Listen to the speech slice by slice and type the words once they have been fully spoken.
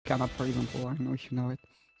map, for example. I don't know if you know it.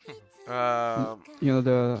 Um, You know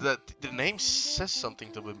the name says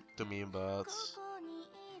something to me, but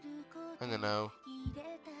I don't know.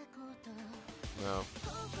 No.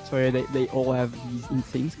 So yeah, they all have these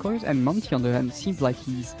insane scores, and Monty on the hand seems like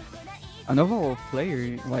he's an overall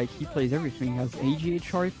player. Like he plays everything. He has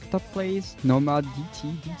AGHR top plays, Nomad,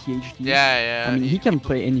 DT, DTHD. Yeah, yeah. I mean, he can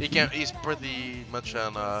play anything. He's pretty much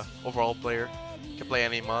an overall player. He can play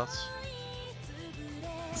any mods.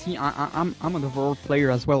 See, I'm an overall player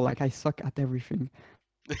as well. Like I suck at everything.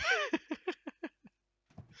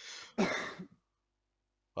 I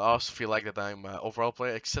also feel like that I'm an overall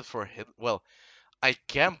player, except for hidden. Well, I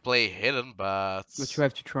can play hidden, but you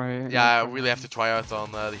have to try. yeah, I really have to try out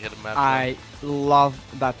on the hidden map. I love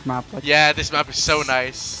that map. Like, yeah, this map is so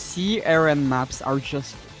nice. CRN maps are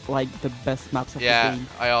just like the best maps of the game.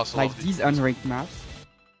 I also like love these unranked maps.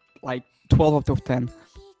 Like 12 out of 10.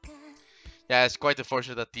 Yeah, it's quite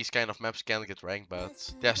unfortunate that these kind of maps can't get ranked,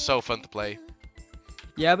 but they're so fun to play.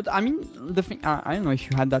 Yeah, but I mean, the thing, I don't know if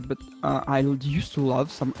you had that, but I used to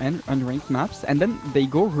love some unranked maps, and then they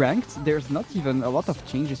go ranked, there's not even a lot of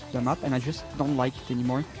changes to the map, and I just don't like it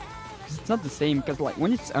anymore. Because it's not the same, because like,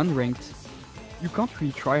 when it's unranked, you can't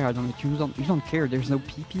really try hard on it, you don't care, there's no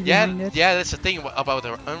PP behind it. Yeah, that's the thing about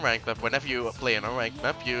the unranked map. Whenever you play an unranked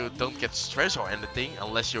map, you don't get stress or anything,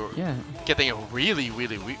 unless you're getting a really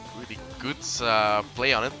good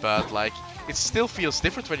play on it, but like, it still feels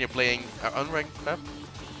different when you're playing an unranked map.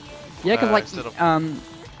 Yeah,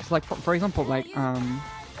 because like for example, like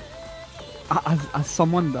as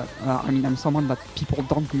someone that I mean, I'm someone that people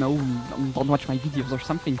don't know, don't watch my videos or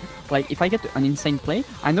something. Like if I get an insane play,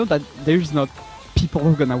 I know that there's not people who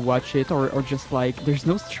are gonna watch it or just like there's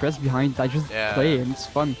no stress behind it. I just play and it's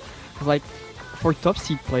fun. Cause like for top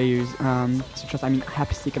seed players, such as I mean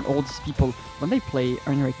Happystick and all these people, when they play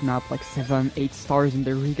unranked map like 7, 8 stars and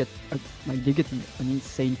they really get they get an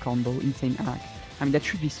insane combo, insane act. I mean, that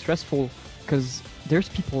should be stressful because there's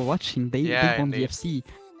people watching. They want the FC,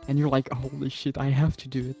 and you're like, holy shit, I have to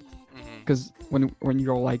do it. Because when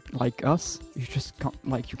you're like us, you just can't,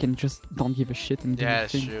 like you can just don't give a shit and do the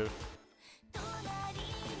thing. True.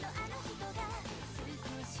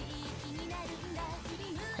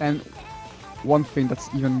 And one thing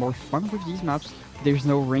that's even more fun with these maps, there's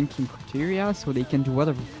no ranking criteria, so they can do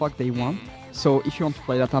whatever the fuck they want. So if you want to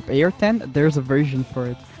play that map AR10, there's a version for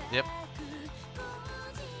it. Yep.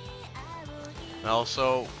 And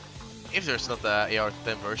also, if there's not the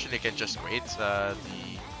AR10 version, you can just rate the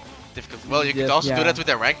difficulty. Well, you can also do that with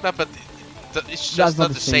the ranked map, but it's just not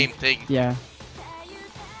the same thing. Yeah.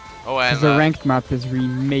 Oh, and the ranked map is really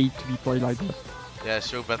made to be played like that. Yeah,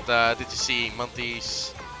 sure. But did you see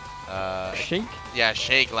Monty's shake? Yeah,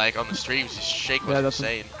 shake. Like on the streams, his shake was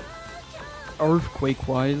insane.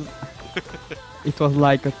 Earthquake-wise, it was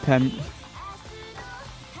like a 10.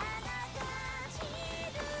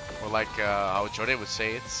 Or like how Johnny would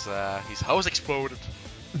say it, his house exploded.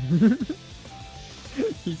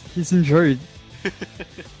 he's injured.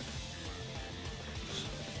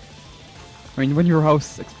 I mean, when your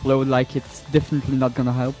house explodes, like, it's definitely not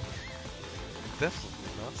gonna help. Definitely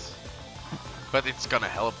not. But it's gonna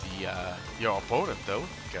help the your opponent though,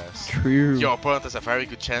 because your opponent has a very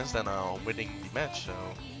good chance then winning the match. So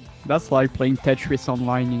that's like playing Tetris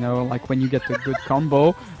online, you know, like when you get a good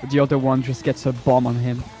combo, the other one just gets a bomb on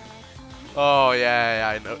him. Oh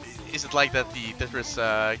yeah, I know. Is it like that the Tetris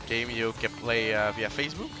game you can play via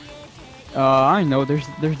Facebook? I know. There's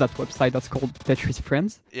that website that's called Tetris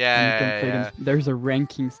Friends. Yeah. There's a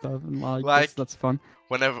ranking stuff and like that's fun.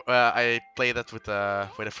 Whenever I played that with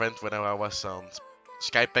a friend when I was on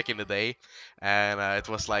Skype back in the day, and it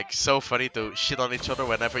was like so funny to shit on each other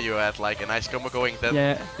whenever you had like a nice combo going.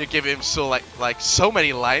 Then you give him so so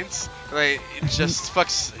many lines, and it just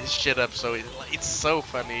fucks his shit up. So it's so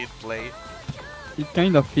funny to play. It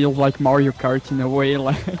kind of feels like Mario Kart in a way,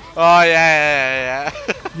 like. Oh yeah.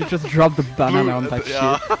 You just drop the banana on that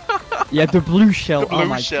shit. Yeah, the blue shell. Oh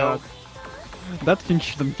my god. That thing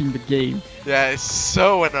shouldn't be in the game. Yeah, it's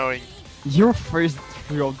so annoying. You're first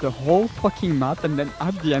throughout the whole fucking map, and then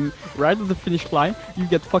at the end, right at the finish line, you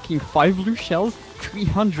get fucking 5 blue shells,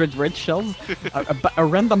 300 red shells, a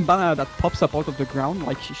random banana that pops up out of the ground,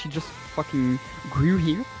 like she just fucking grew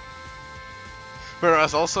here. There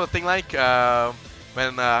was also a thing like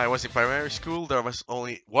when I was in primary school, there was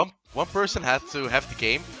only one person had to have the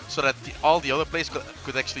game so that all the other players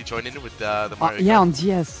could actually join in with the Mario Kart. Yeah, on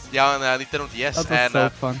DS. Yeah, on Nintendo DS. That was so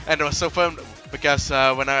fun. And it was so fun because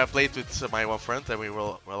when I played with my one friend, and we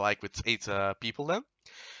were like with 8 people then,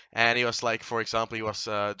 and he was like, for example, he was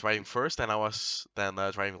driving first, and I was then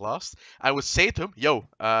driving last. I would say to him, "Yo,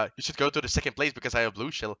 you should go to the second place because I have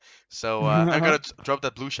blue shell. So I'm gonna drop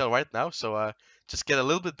that blue shell right now. So just get a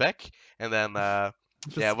little bit back, and then yeah,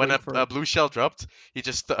 Just when wait a for it. blue shell dropped, he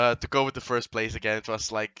just took over the first place again. It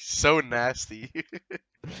was like so nasty.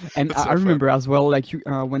 And But I so fun. remember as well, like you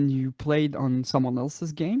when you played on someone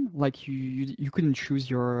else's game, like you couldn't choose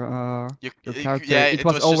your character. Yeah, It it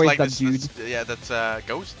was was just always like that dude, yeah, that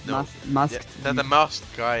ghost. No, yeah, masked that the dude.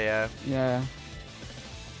 masked guy. Yeah. Yeah,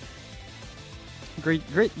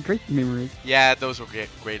 great memories. Yeah, those were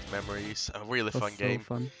great memories. A really It was fun so game.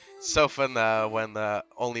 fun. So fun when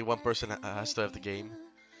only one person has to have the game.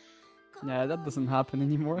 Yeah, that doesn't happen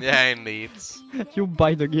anymore. Yeah, indeed. You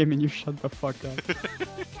buy the game and you shut the fuck up.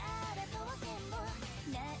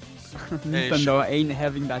 Yeah, you Nintendo ain't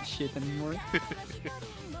having that shit anymore.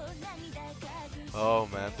 Oh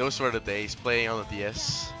man, those were the days playing on the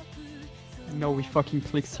DS. No, we fucking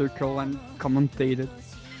click circle and commentated.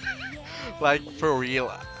 Like for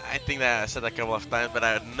real, I think that I said that a couple of times, but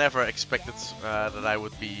I never expected that I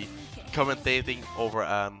would be commentating over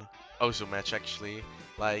an Ozu match actually.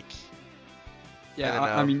 Like, I Yeah, don't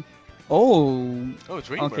I know. mean, oh, Oh,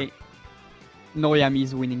 Dreamer. okay. NoYami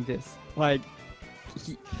is winning this. Like,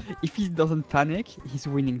 if he doesn't panic, he's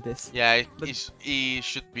winning this. Yeah, But- he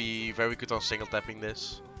should be very good on single tapping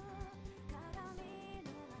this.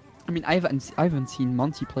 I mean, I haven't seen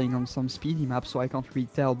Monty playing on some speedy maps, so I can't really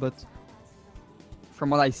tell. But from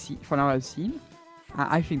what I've seen,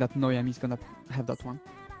 I think that NoYami is gonna have that one.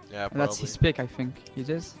 Yeah, And that's probably. his pick, I think. It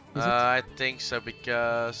is. Is it? I think so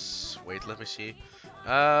because wait, let me see.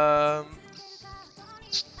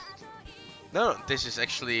 No, this is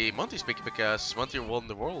actually Monty's pick because Monty won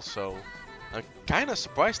the world, so I'm kind of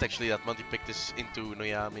surprised actually that Monty picked this into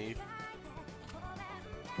NoYami.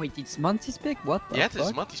 Wait, it's Monty's pick? What the Yeah, fuck? this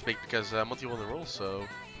is Monty's pick because Monty won the world, so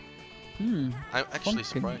Hmm. I'm actually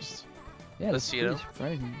Fucking- surprised. Yeah, Let's that's see, pretty though.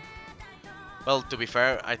 surprising. Well, to be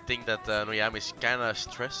fair, I think that NoYami is kind of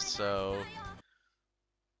stressed, so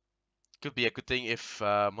could be a good thing if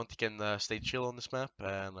Monty can stay chill on this map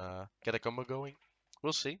and get a combo going.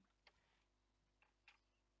 We'll see.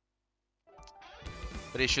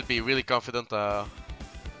 But he should be really confident on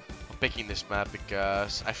picking this map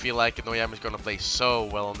because I feel like NoYami is gonna play so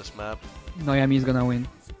well on this map. NoYami is gonna win.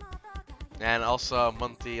 And also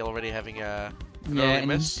Monty already having a Yeah, early and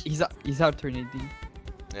miss. he's alternating.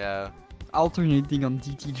 Yeah. Alternating on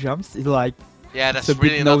DT jumps is like, Yeah, It's that's a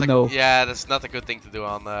big really not no-no. yeah, that's not a good thing to do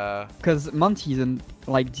on because Monty didn't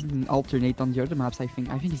alternate on the other maps. I think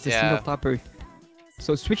he's a Yeah. single tapper.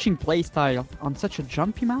 So switching playstyle on such a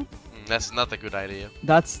jumpy map, that's not a good idea.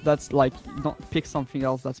 that's like not pick something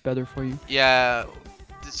else that's better for you. Yeah,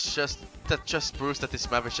 it's that just proves that this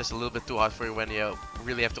map is just a little bit too hard for you when you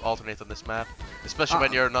really have to alternate on this map, especially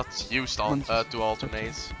when you're not used on to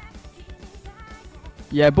alternate.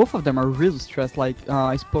 Yeah, both of them are really stressed. Like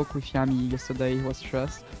I spoke with Yami yesterday, he was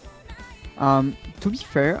stressed. To be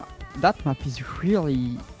fair, that map is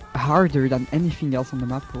really harder than anything else on the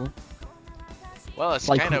map pool. Well, it's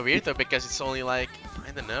Like, kind of weird though because it's only like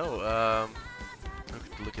I don't know. I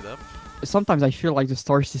could look it up. Sometimes I feel like the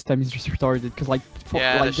star system is just retarded because like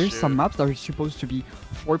Yeah, like that's there's some true. maps that are supposed to be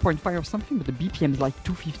 4.5 or something, but the BPM is like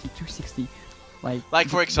 250, 260. Like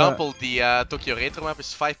for example, the Tokyo Retro map is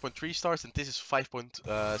 5.3 stars and this is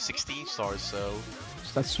 5.16 stars. So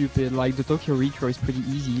that's stupid. Like the Tokyo Retro is pretty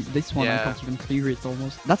easy. This one I Yeah. can't even clear it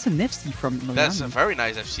almost. That's an FC from NoYami. that's a very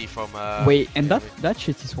nice FC from. Wait, and yeah, that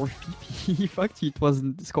shit is worth PP. Fuck, it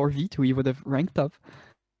wasn't score V2, he would have ranked up.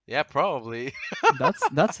 yeah, probably.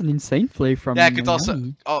 That's an insane play from Yeah, could also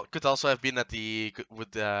NoYami. could also have been that he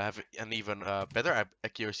would have an even better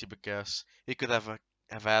accuracy because he could have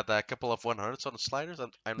had a couple of 100s on the sliders.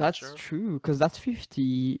 I'm not That's sure. true, because that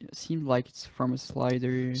 50 seemed like it's from a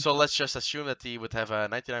slider. So let's just assume that he would have a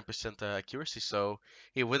 99% accuracy, so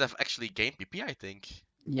he would have actually gained PP, I think.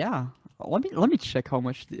 Yeah, let me check how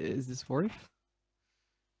much is this worth.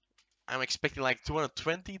 I'm expecting like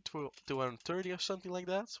 220 to 230 or something like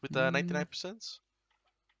that with 99%.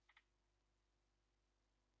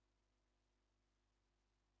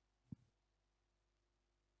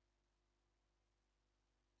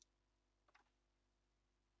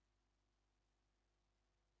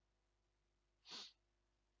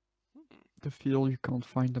 The field, you can't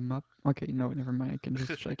find the map. Okay, no, never mind. I can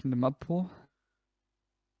just check in the map pool.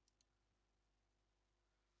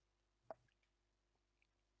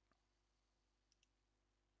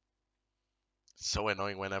 So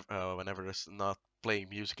annoying whenever there's not playing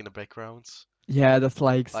music in the background. Yeah, that's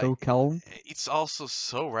like so Like, calm. It's also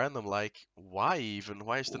so random. Like, why even?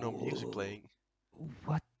 Why is there no music playing?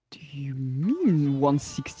 What you mean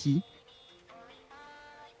 160?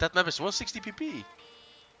 That map is 160 pp.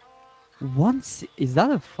 Is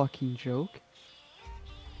that a fucking joke?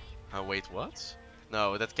 Wait, what?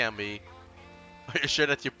 No, that can't be. Are you sure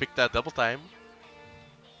that you picked that double time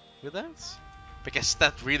with that? Because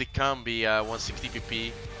that really can't be 160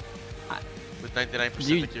 pp with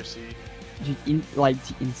 99% accuracy. Like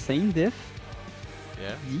the insane diff?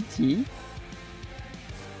 Yeah. DT?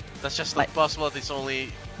 That's just not possible. It's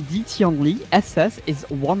only DT only. SS is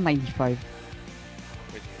 195.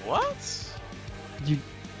 Wait, what? Dude,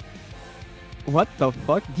 what the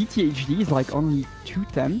fuck? DTHD is like only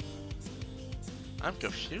 210. I'm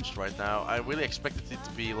confused right now. I really expected it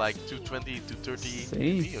to be like 220, 230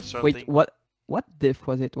 Same. or something. Wait, what diff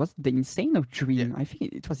was it? Was it the insane or dream? Yeah. I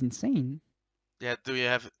think it was insane. Yeah. Do you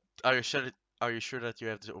have? Are you sure? Are you sure that you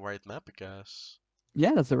have the right map? Because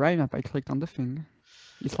yeah, that's the right map. I clicked on the thing.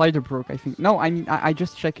 The slider broke, I think. No, I mean I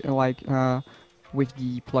just checked with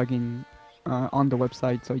the plugin on the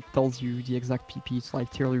website, so it tells you the exact PPs,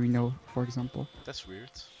 like Tier Reno, for example. That's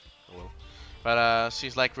weird. Oh well. But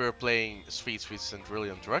seems like we're playing Sweet and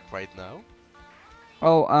really on drug right now.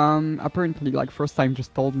 Oh, apparently, like first time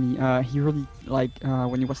just told me he really like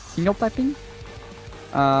when he was single typing.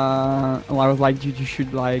 I was like, dude, you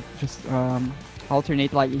should like just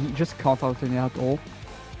alternate. Like he just can't alternate at all.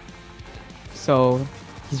 So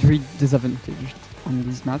he's really disadvantaged on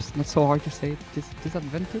these maps. Not so hard to say.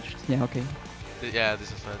 Disadvantaged? Yeah, okay. Yeah,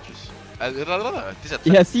 disadvantages.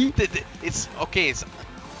 Yeah, see? It's okay. It's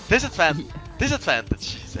disadvantage.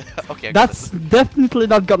 Disadvantage. Okay. That's definitely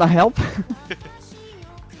not gonna help.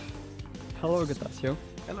 Hello, Gatasio.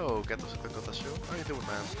 Hello, Gatasio. How you doing,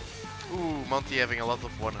 man? Ooh, Monty having a lot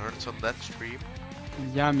of 100s on that stream.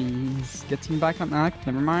 Yami, he's getting back on Act.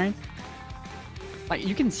 Never mind. Like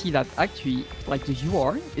you can see that actually, like the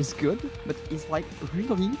UR is good, but it's like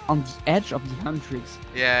really on the edge of the hundreds.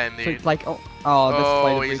 Yeah, indeed. So it's like, that's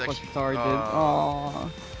why the break was retarded.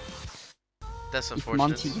 Oh. That's unfortunate.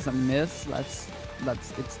 If Monty doesn't miss,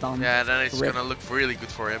 it's done. Yeah, then it's gonna look really good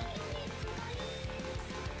for him.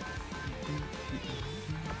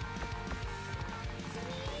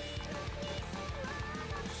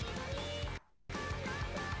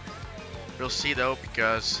 We'll see though,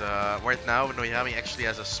 because right now NoYami actually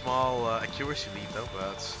has a small accuracy lead though,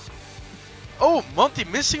 but... Oh, Monty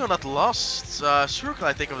missing on that last circle,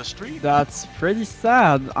 I think, of the stream. That's pretty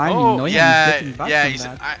sad. I mean, NoYami is getting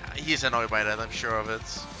back he's annoyed by that, I'm sure of it.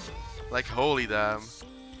 Like, holy damn.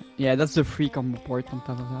 Yeah, that's the free combo port on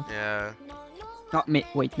top of that. Yeah. No,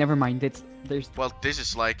 wait, never mind. There's. Well, this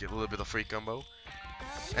is like a little bit of free combo,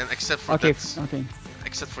 and except for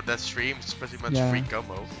except for that stream, it's pretty much free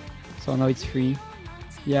combo. So now it's free.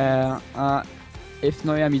 Yeah. If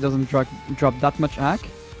NoYami doesn't drop that much hack,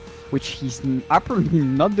 which he's apparently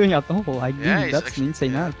not doing at all, like dude, that's an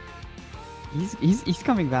insane hack. He's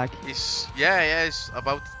coming back. He's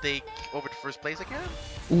about to take over the first place again.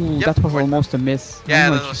 Ooh, that was almost a miss. Yeah,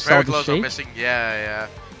 that was very close to missing. Yeah.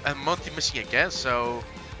 And Monty missing again, so...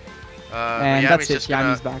 and that's it,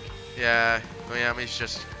 Yami's back. Yeah, NoYami's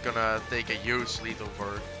just gonna take a huge lead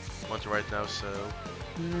over Monty right now, so...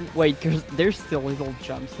 Wait, cause there's still little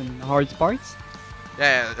jumps in hard parts?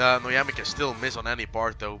 Yeah, NoYami can still miss on any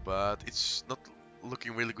part though, but it's not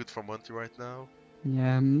looking really good for Monty right now.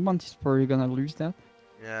 Yeah, Monty's probably gonna lose that.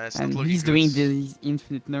 Yeah, it's and not looking he's good. Doing these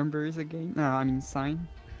infinite numbers again. No, I mean sign.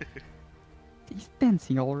 He's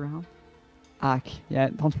dancing all around. Ack. Yeah,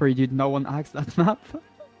 don't worry, dude. No one acks that map.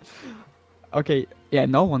 Okay, yeah,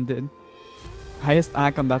 no one did. Highest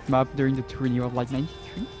ack on that map during the tourney was like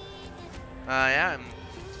 93. Yeah, and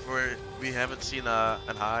we haven't seen a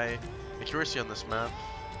high accuracy on this map.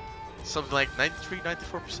 Something like 93,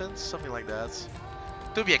 94%, something like that.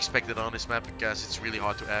 To be expected on this map because it's really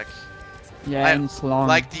hard to hack. Yeah, and it's long.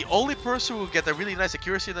 Like the only person who will get a really nice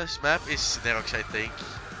accuracy on this map is Nerox, I think.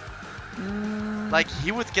 Like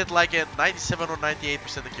he would get like a 97 or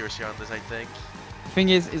 98% accuracy on this, I think. The thing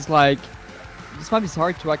is like this map is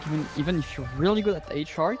hard to hack even if you're really good at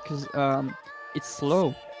HR because it's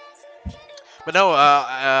slow. But no,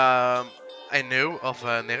 I know of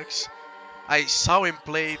Nerox. I saw him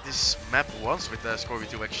play this map once with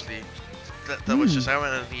Scorby2 actually. That was just how,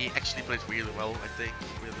 and he actually played really well, I think.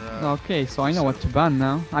 With, okay, so I know what to ban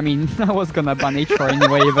now. I mean, I was gonna ban HR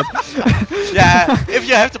anyway, but... Yeah, if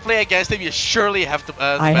you have to play against him, you surely have to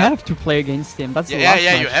I have to play against him, that's the last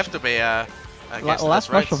match. You have to play against him,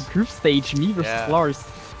 last match of group stage, me versus Lars.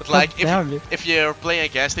 But like, if you're playing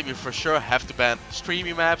against him, you for sure have to ban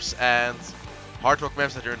streamy maps and hard rock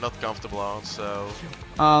maps that you're not comfortable on, so...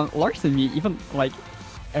 Lars and me, even, like...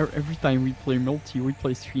 every time we play multi, we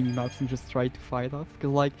play streamy maps and just try to fight off.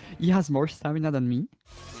 Cause like he has more stamina than me,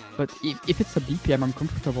 but if it's a BPM I'm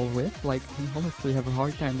comfortable with, like I honestly have a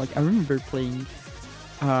hard time. Like I remember playing,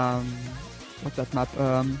 what's that map?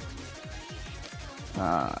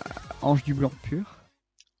 Ange du Blanc Pur.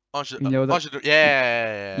 You know that?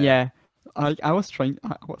 Yeah. I was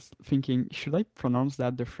thinking, should I pronounce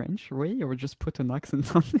that the French way or just put an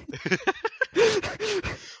accent on it?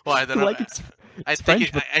 Well, I don't know. Like I think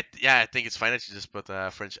it's fine that you just put a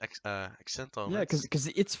French accent on it. Yeah, because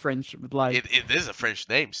it's French, but like it is a French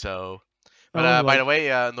name, so. But by the way,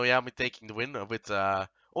 NoYami taking the win with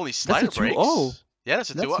only slider breaks. Yeah,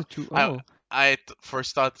 that's a 2-0. That's a 2-0. I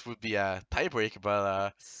first thought it would be a tiebreak,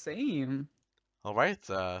 but same. All right,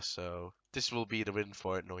 so this will be the win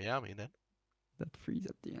for NoYami then. That freeze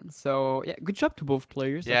at the end. So yeah, good job to both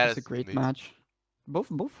players. Yeah, that was a great match. Both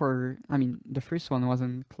were. I mean, the first one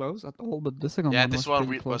wasn't close at all, but the second one this was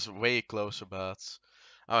one was way closer. But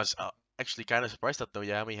I was actually kind of surprised that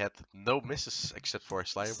NoYami had no misses except for a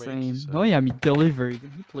slider break. Same. So. NoYami delivered.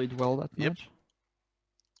 He played well that match.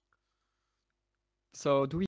 So do we?